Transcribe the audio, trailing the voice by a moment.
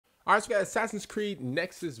All right, so we got Assassin's Creed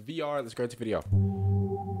Nexus VR. Let's go into the video.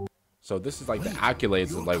 So this is like the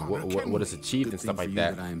accolades of like what is achieved and stuff like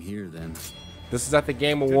that. I'm here then. This is at the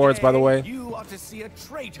Game Awards, by the way. You ought to see a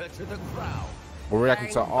traitor to the crown. We're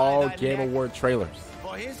reacting to all Game Award trailers.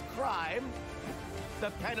 For his crime,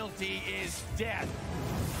 the penalty is death.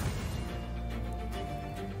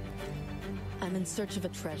 I'm in search of a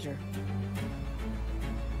treasure.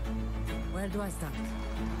 Where do I start?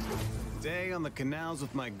 Day on the canals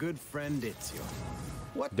with my good friend Ezio.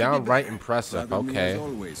 What Downright impressive. Okay. As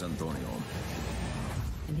always, Antonio.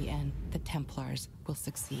 In the end, the Templars will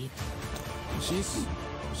succeed.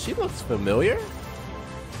 She looks familiar.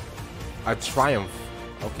 A triumph.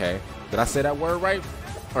 Okay. Did I say that word right?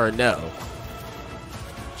 Or no?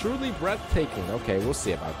 Truly breathtaking. Okay, we'll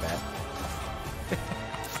see about that.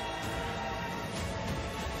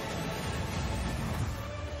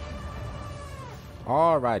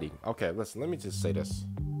 Alrighty. Okay, listen, let me just say this.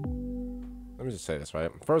 Right?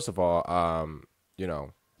 First of all, you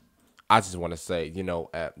know, I just want to say,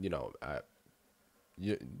 Ubisoft,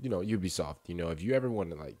 if you ever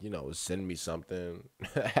want to, like, send me something,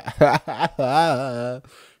 if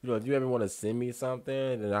you ever want to send me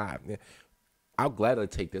something, then I'll gladly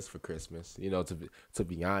take this for Christmas. To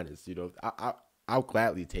be honest, I'll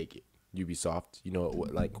gladly take it. Ubisoft,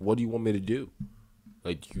 what do you want me to do?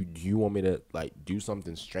 Like, do you want me to, like, do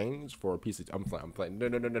something strange for a piece of... I'm playing.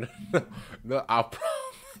 No, I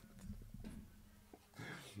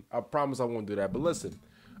promise I won't do that. But listen,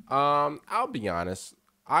 I'll be honest.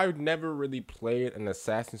 I've never really played an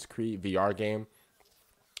Assassin's Creed VR game.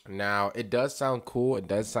 Now, it does sound cool. It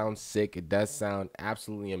does sound sick. It does sound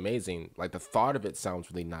absolutely amazing. Like, the thought of it sounds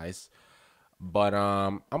really nice. But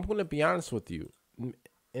I'm going to be honest with you.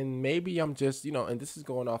 And maybe I'm just, and this is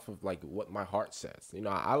going off of, like, what my heart says.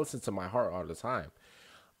 I listen to my heart all the time.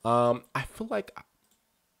 I feel like,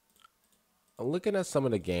 looking at some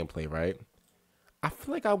of the gameplay, right? I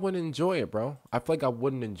feel like I wouldn't enjoy it, bro. I feel like I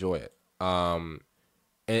wouldn't enjoy it. And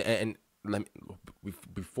let me,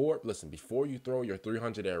 before you throw your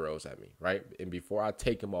 300 arrows at me, right? And before I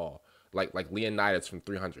take them all, like Leonidas from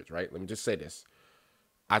 300, right? Let me just say this.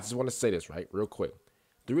 I just want to say this, right? Real quick.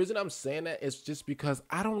 The reason I'm saying that is just because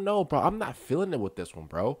I don't know, bro. I'm not feeling it with this one,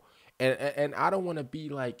 bro. And I don't want to be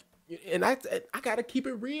like, and I gotta keep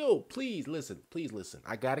it real. Please listen.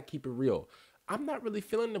 I gotta keep it real. I'm not really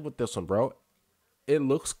feeling it with this one, bro. It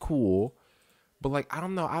looks cool, but like, I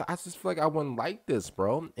don't know. I just feel like I wouldn't like this,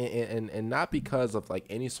 bro. And not because of like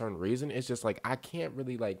any certain reason. It's just like I can't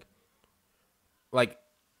really like I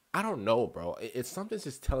don't know, bro. It's something's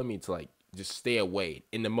just telling me to like just stay away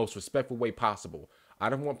in the most respectful way possible. I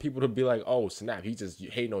don't want people to be like, oh, snap, he just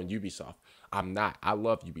hating on Ubisoft. I'm not. I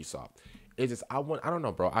love Ubisoft. It's just, I don't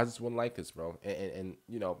know, bro. I just wouldn't like this, bro. And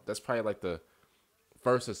that's probably like the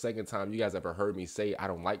first or second time you guys ever heard me say I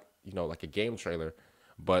don't like, like a game trailer.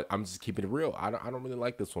 But I'm just keeping it real. I don't really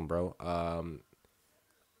like this one, bro.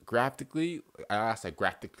 Graphically,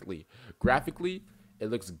 it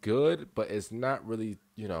looks good, but it's not really,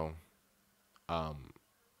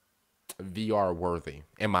 VR worthy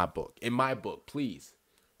in my book. Please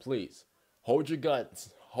hold your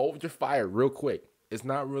guns, hold your fire real quick. It's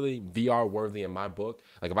not really VR worthy in my book.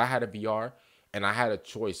 Like, if I had a VR and I had a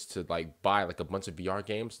choice to like buy like a bunch of VR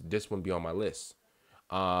games, this wouldn't be on my list.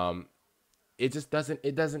 It just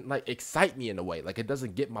doesn't like excite me in a way. Like, it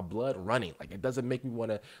doesn't get my blood running. Like, it doesn't make me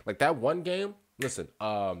want to, like, that one game. Listen,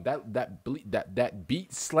 that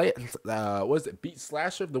beat slasher,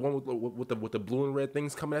 the one with the blue and red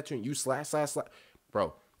things coming at you and you slash,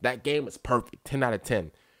 bro. That game is perfect, 10 out of 10.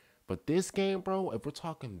 But this game, bro, if we're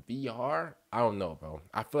talking VR, I don't know, bro.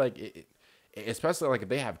 I feel like it especially like if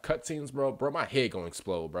they have cutscenes, bro, my head gonna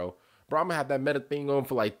explode, bro. I'm gonna have that meta thing on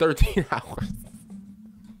for like 13 hours.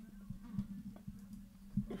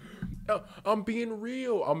 I'm being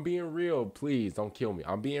real. Please don't kill me.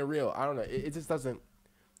 I'm being real. I don't know. It just doesn't.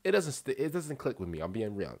 It doesn't click with me. I'm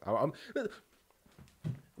being real.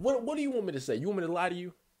 What do you want me to say? You want me to lie to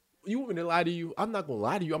you? I'm not gonna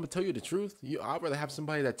lie to you. I'm gonna tell you the truth. I'd rather have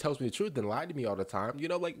somebody that tells me the truth than lie to me all the time.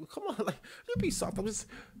 Like, come on, like, you be soft.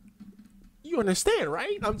 You understand,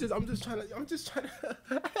 right? I'm just trying to.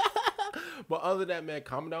 But other than that, man,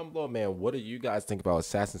 comment down below, man. What do you guys think about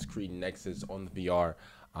Assassin's Creed Nexus on the VR?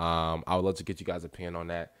 I would love to get you guys' opinion on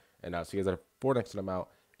that. And I'll see you guys at the next time I'm out.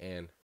 And